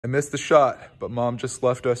I missed the shot, but Mom just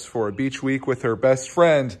left us for a beach week with her best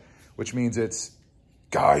friend, which means it's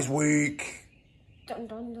Guys Week. Dun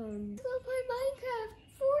dun dun. Go play Minecraft,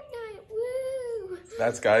 Fortnite, woo!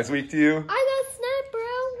 That's Guys Week to you? I got Snap, bro,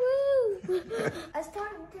 woo! I was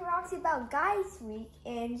talking to Roxy about Guys Week,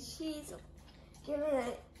 and she's giving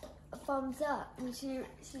it a thumbs up. And she's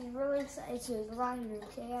really excited. She was riding her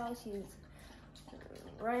tail. She was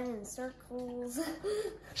running in circles.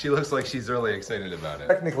 She looks like she's really excited about it.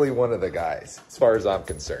 Technically one of the guys, as far as I'm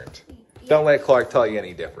concerned. Yeah. Don't let Clark tell you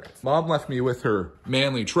any different. Mom left me with her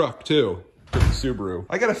manly truck too, for the Subaru.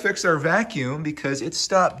 I gotta fix our vacuum because it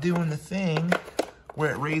stopped doing the thing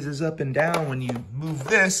where it raises up and down when you move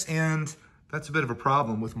this, and that's a bit of a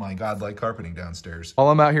problem with my godlike carpeting downstairs. While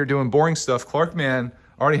I'm out here doing boring stuff, Clark Man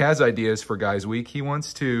already has ideas for Guys Week. He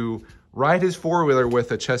wants to ride his four-wheeler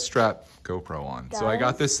with a chest strap GoPro on. Guys, so I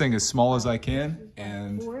got this thing as small as I can,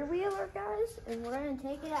 and four-wheeler, guys, and we're gonna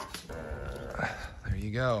take it out. There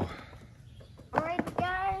you go. All right,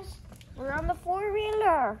 guys, we're on the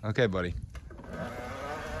four-wheeler. Okay, buddy.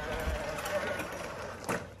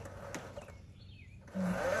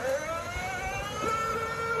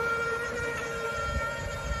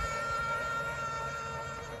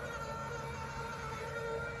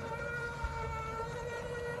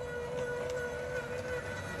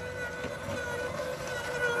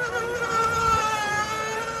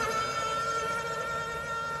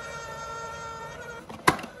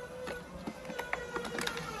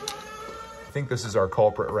 I think this is our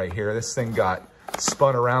culprit right here. This thing got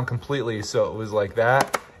spun around completely, so it was like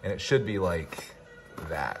that, and it should be like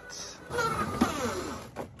that.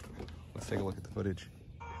 Let's take a look at the footage.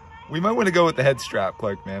 We might want to go with the head strap,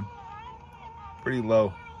 Clark, man. Pretty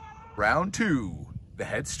low. Round 2, the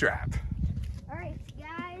head strap. All right,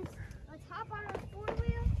 guys, let's hop on our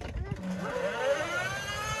four-wheel and let's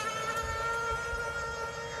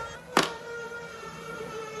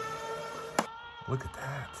Look at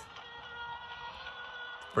that.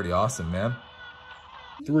 Pretty awesome, man.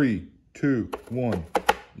 3, 2, 1,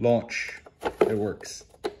 launch. It works.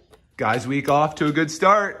 Guys Week off to a good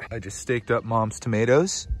start. I just staked up Mom's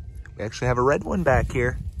tomatoes. We actually have a red one back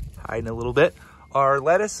here, hiding a little bit. Our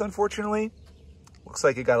lettuce, unfortunately, looks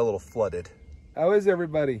like it got a little flooded. How is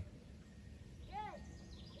everybody? Good.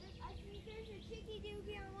 I think there's a chicky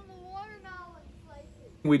dookie on one of the watermelon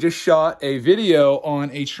places. We just shot a video on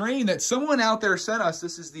a train that someone out there sent us.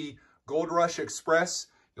 This is the Gold Rush Express.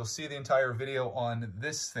 You'll see the entire video on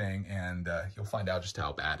this thing, and you'll find out just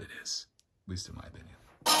how bad it is, at least in my opinion.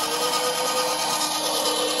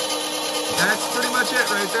 That's pretty much it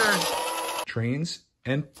right there. Trains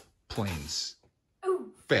and planes.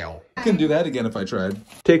 Ooh. Fail. I couldn't do that again if I tried.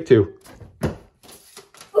 Take 2.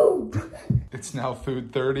 Ooh. It's now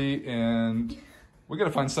food 30, and we gotta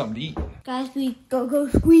find something to eat. Guys, we go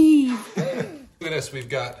squeeze. Look at this, we've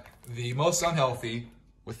got the most unhealthy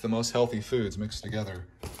with the most healthy foods mixed together.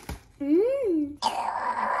 Mmm.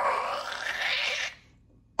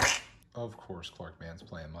 Of course, Clark Man's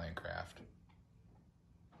playing Minecraft.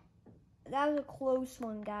 That was a close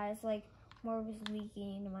one, guys. Like, more was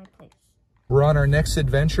leaking into my place. We're on our next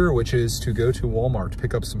adventure, which is to go to Walmart to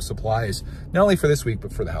pick up some supplies, not only for this week,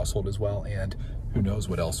 but for the household as well. And who knows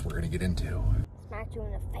what else we're gonna get into. Smack you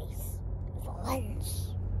in the face with a lens.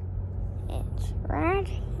 It's right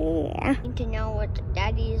here. I need to know what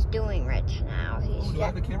Daddy is doing right now. He's do I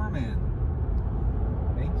have a cameraman?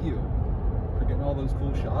 Thank you for getting all those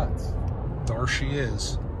cool shots. There she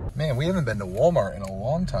is. Man, we haven't been to Walmart in a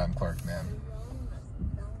long time, Clark, man.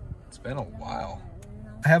 It's been a while.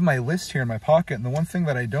 I have my list here in my pocket, and the one thing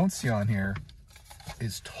that I don't see on here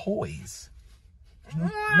is toys.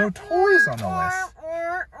 There's no toys on the list.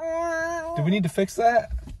 Do we need to fix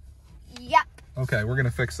that? Yep. Okay, we're gonna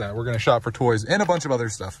fix that. We're gonna shop for toys and a bunch of other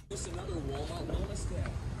stuff.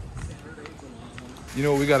 You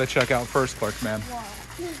know what we gotta check out first, Clark, man? What?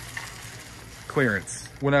 Clearance.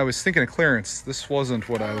 When I was thinking of clearance, this wasn't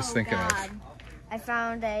what I was thinking of. I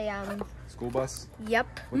found a, School bus?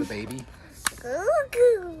 Yep. With a baby?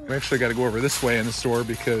 Goo-goo. We actually gotta go over this way in the store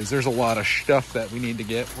because there's a lot of stuff that we need to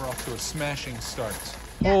get. We're off to a smashing start.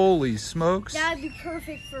 Holy smokes. That'd be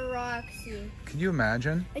perfect for Roxy. Can you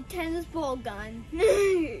imagine? A tennis ball gun.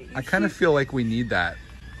 I kind of feel like we need that.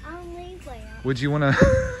 I'll leave later. Would you wanna?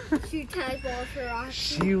 Shoot tennis balls for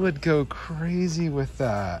Roxy. She would go crazy with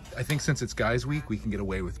that. I think since it's Guys Week, we can get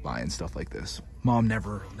away with buying stuff like this. Mom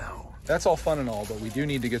never will know. That's all fun and all, but we do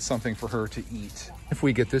need to get something for her to eat. If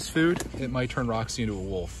we get this food, it might turn Roxy into a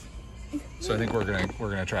wolf. So I think we're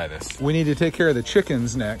gonna try this. We need to take care of the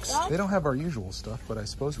chickens next. They don't have our usual stuff, but I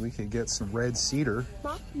suppose we could get some red cedar.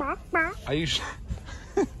 I usually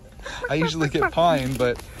I usually get pine,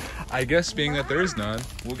 but I guess being that there is none,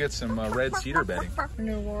 we'll get some red cedar bedding.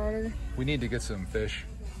 Underwater. We need to get some fish.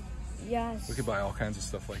 Yes. We could buy all kinds of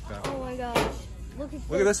stuff like that. Oh my gosh. Look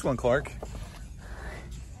at this one, Clark.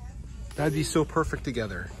 That'd be so perfect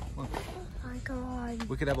together. Look. Oh my god.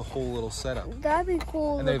 We could have a whole little setup. That'd be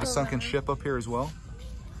cool. And they have a sunken ship up here as well.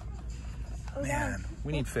 Oh, Man,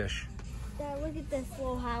 we need fish. Dad, look at this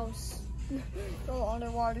little house. Little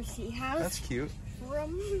underwater sea house. That's cute.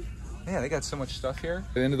 From... Yeah, they got so much stuff here.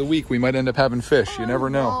 At the end of the week, we might end up having fish. You never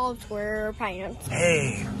know.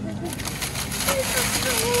 Hey.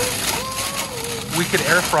 We could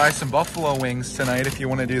air fry some buffalo wings tonight if you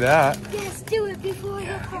want to do that. Yes, do it before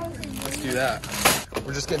it frozen. Let's do that.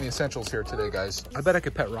 We're just getting the essentials here today, guys. I bet I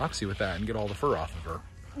could pet Roxy with that and get all the fur off of her.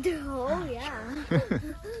 Oh, yeah.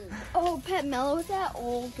 Oh, pet Mello with that?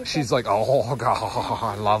 Oh, she's like, oh, God,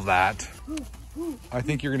 I love that. I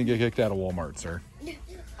think you're going to get kicked out of Walmart, sir.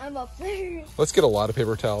 I'm up there. Let's get a lot of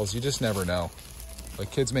paper towels. You just never know. Like,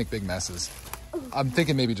 kids make big messes. I'm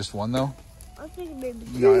thinking maybe just one, though. I'm thinking maybe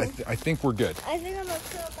two. No, I think we're good. I think I'm going to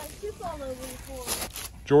fill up my soup all over the floor.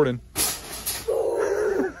 Jordan.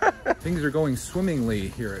 Things are going swimmingly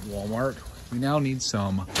here at Walmart. We now need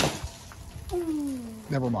some...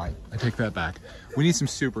 Never mind. I take that back. We need some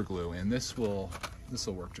super glue, and this will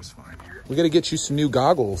work just fine here. We got to get you some new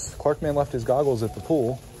goggles. Clarkman left his goggles at the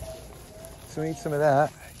pool, so we need some of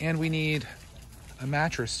that. And we need a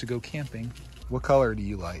mattress to go camping. What color do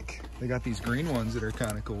you like? They got these green ones that are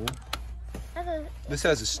kind of cool. This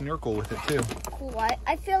has a snorkel with it too. Cool.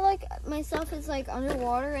 I feel like my stuff is like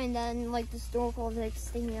underwater, and then like the snorkel is like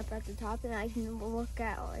sticking up at the top, and I can look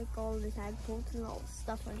at like all the tadpoles and all the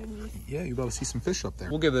stuff underneath. Yeah, you'll be able to see some fish up there.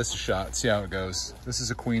 We'll give this a shot, see how it goes. This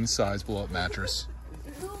is a queen size blow up mattress.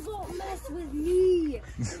 Don't mess with me.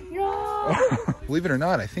 No. Believe it or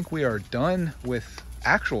not, I think we are done with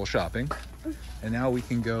actual shopping, and now we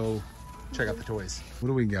can go check out the toys. What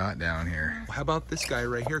do we got down here? How about this guy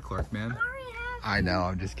right here, Clark, man? I know,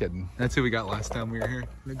 I'm just kidding. That's who we got last time we were here. I'm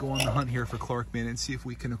gonna go on the hunt here for Clark, man, and see if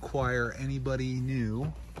we can acquire anybody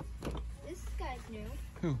new. This guy's new.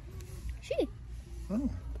 Who? She. Oh,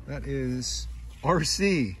 that is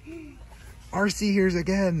RC. RC here's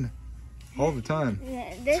again. All the time.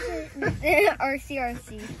 Yeah, this is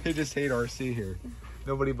RC. They just hate RC here.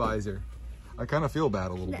 Nobody buys her. I kind of feel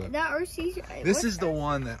bad a little bit. That RC. This is the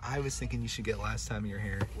one that I was thinking you should get last time you were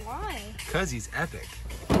here. Why? Because he's epic.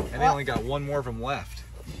 And they only got one more of them left.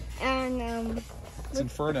 And it's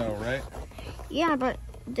Inferno, right? Yeah, but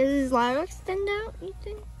does his ladder extend out, you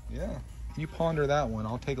think? Yeah. You ponder that one.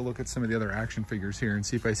 I'll take a look at some of the other action figures here and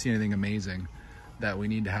see if I see anything amazing that we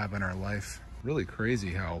need to have in our life. Really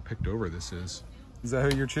crazy how picked over this is. Is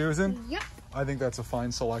that who you're choosing? Yep. I think that's a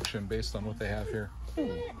fine selection based on what they have here.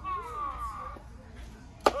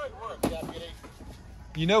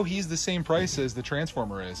 You know he's the same price as the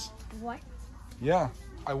Transformer is. What? Yeah.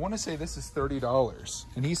 I want to say this is $30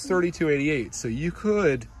 and he's $32.88. So you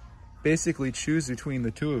could basically choose between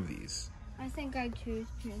the two of these. I think I'd choose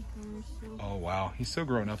Transformers too. Oh wow, he's so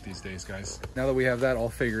grown up these days, guys. Now that we have that all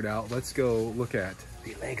figured out, let's go look at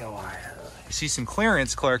the Lego aisle. You see some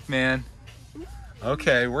clearance, Clark, man.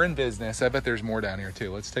 Okay, we're in business. I bet there's more down here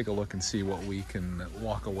too. Let's take a look and see what we can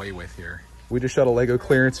walk away with here. We just shot a Lego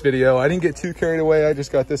clearance video. I didn't get too carried away. I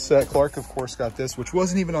just got this set. Clark, of course, got this, which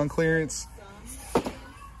wasn't even on clearance.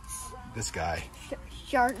 This guy.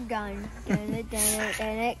 Shark gun.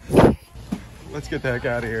 Let's get that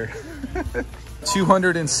guy out of here.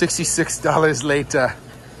 $266 later.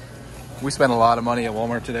 We spent a lot of money at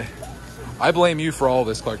Walmart today. I blame you for all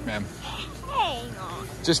this, Clark, man. Hang on.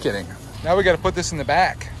 Just kidding. Now we got to put this in the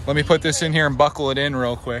back. Let me put this in here and buckle it in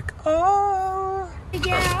real quick. Oh.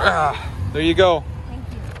 There you go. Thank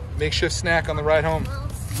you. Makeshift snack on the ride home.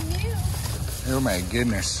 Oh my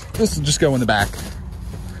goodness. This will just go in the back.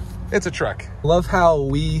 It's a truck. Love how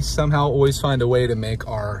we somehow always find a way to make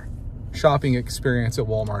our shopping experience at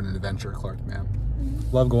Walmart an adventure, Clark, man.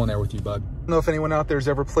 Love going there with you, bud. I don't know if anyone out there's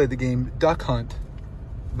ever played the game Duck Hunt,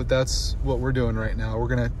 but that's what we're doing right now. We're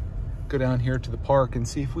gonna go down here to the park and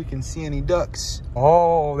see if we can see any ducks.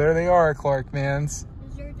 Oh, there they are, Clark, mans.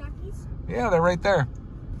 Is there duckies? Yeah, they're right there,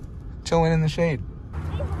 chilling in the shade.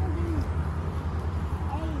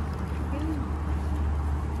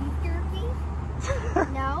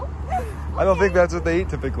 No? I don't think that's what they eat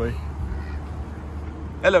typically.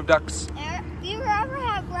 Hello, ducks. Do you ever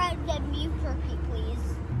have red and beef turkey, please?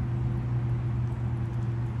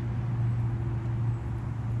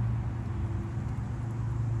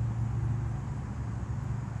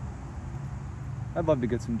 I'd love to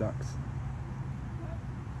get some ducks.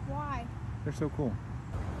 Why? They're so cool.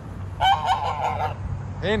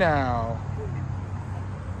 Hey now.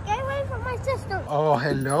 Get away from my sister. Oh,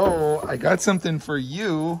 hello. I got something for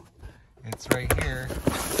you. It's right here.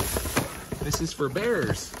 This is for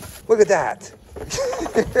bears. Look at that.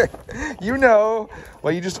 You know.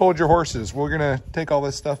 Well, you just hold your horses. We're going to take all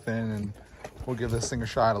this stuff in and we'll give this thing a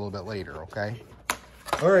shot a little bit later, okay?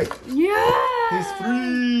 All right. Yeah. He's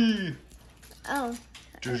free. Oh.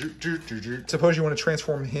 Suppose you want to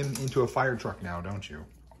transform him into a fire truck now, don't you?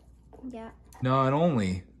 Yeah. Not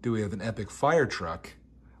only do we have an epic fire truck,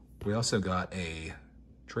 we also got a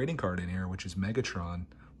trading card in here, which is Megatron.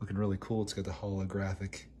 Looking really cool. It's got the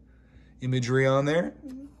holographic imagery on there.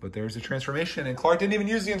 But there's the transformation, and Clark didn't even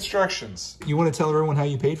use the instructions. You want to tell everyone how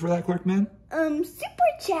you paid for that, Clark, man? Super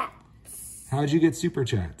chats. How'd you get super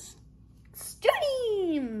chats?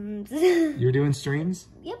 Streams. You're doing streams?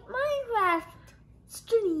 Yep, Minecraft.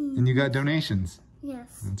 Stream. And you got donations?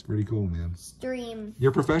 Yes. That's pretty cool, man. Stream.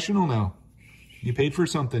 You're professional now. You paid for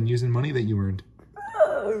something using money that you earned.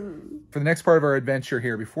 For the next part of our adventure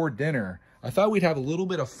here, before dinner, I thought we'd have a little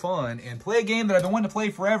bit of fun and play a game that I've been wanting to play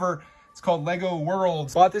forever. It's called Lego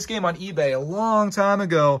World. Bought this game on eBay a long time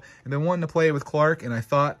ago and been wanting to play it with Clark, and I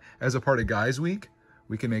thought as a part of Guys Week,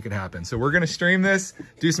 we can make it happen. So we're gonna stream this,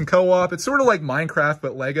 do some co-op. It's sort of like Minecraft,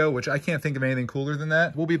 but Lego, which I can't think of anything cooler than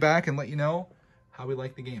that. We'll be back and let you know how we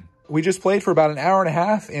like the game. We just played for about an hour and a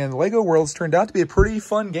half, and Lego World's turned out to be a pretty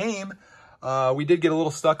fun game. We did get a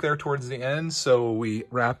little stuck there towards the end, so we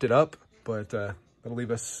wrapped it up, but that'll leave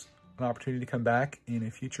us an opportunity to come back in a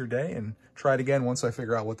future day and try it again once I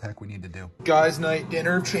figure out what the heck we need to do. Guys Night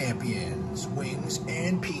Dinner Champions, wings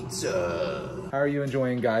and pizza. How are you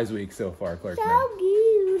enjoying Guys Week so far, Clark? So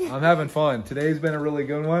good. I'm having fun. Today's been a really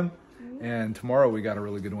good one, and tomorrow we got a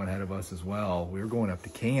really good one ahead of us as well. We're going up to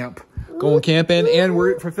camp, going camping, and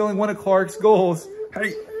we're fulfilling one of Clark's goals,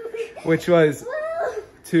 which was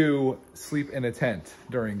to sleep in a tent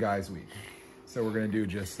during Guys Week. So we're gonna do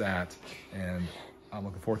just that, and I'm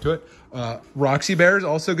looking forward to it. Roxy Bear's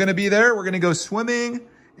also gonna be there. We're gonna go swimming,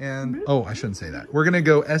 and oh, I shouldn't say that. We're gonna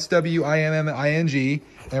go SWIMMING,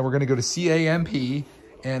 and we're gonna go to CAMP,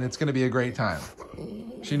 and it's gonna be a great time.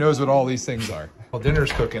 She knows what all these things are. Well,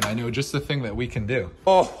 dinner's cooking. I know just the thing that we can do.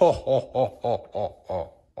 Oh, ho, ho, ho, ho, ho,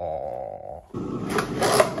 ho, oh.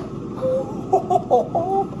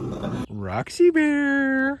 Roxy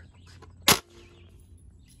Bear.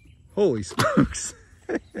 Holy smokes.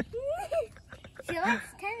 She likes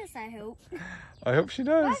tennis, I hope. I hope she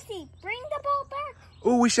does. Roxy, bring the ball back.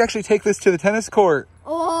 Oh, we should actually take this to the tennis court.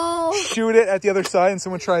 Oh. Shoot it at the other side and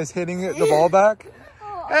someone tries hitting the ball back.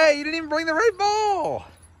 Oh. Hey, you didn't even bring the right ball.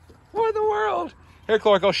 What in the world? Here,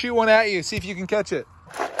 Clark, I'll shoot one at you. See if you can catch it.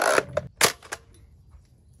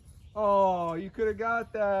 Oh, you could have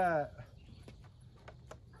got that.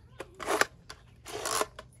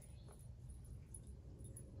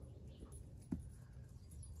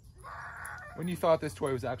 When you thought this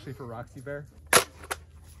toy was actually for Roxy Bear?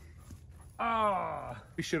 Ah,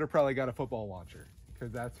 we should have probably got a football launcher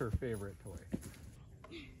because that's her favorite toy.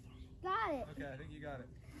 Got it. Okay, I think you got it.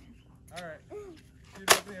 All right, shoot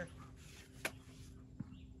it over here.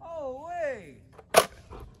 Oh, wait.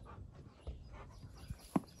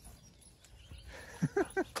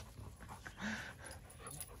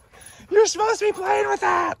 You're supposed to be playing with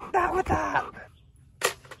that, not with that.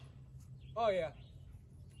 Oh, yeah.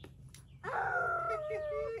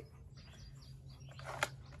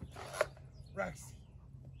 Rex,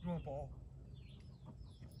 you want a ball?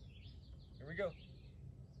 Here we go.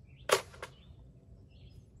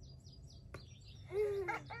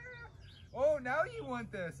 Oh, now you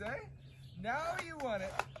want this, eh? Now you want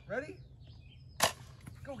it. Ready?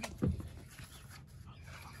 Go get it.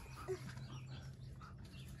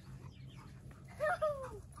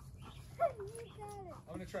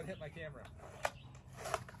 I'm gonna try to hit my camera.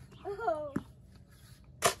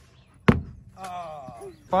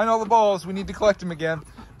 Oh. Find all the balls. We need to collect them again.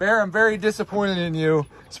 Bear, I'm very disappointed in you.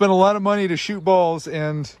 Spent a lot of money to shoot balls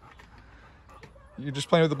and you're just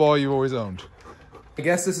playing with the ball you've always owned. I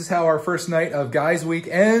guess this is how our first night of Guys Week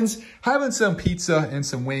ends. Having some pizza and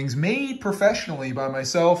some wings made professionally by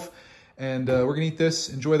myself. And we're gonna eat this,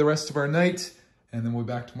 enjoy the rest of our night, and then we'll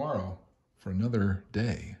be back tomorrow for another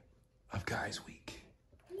day of Guys Week.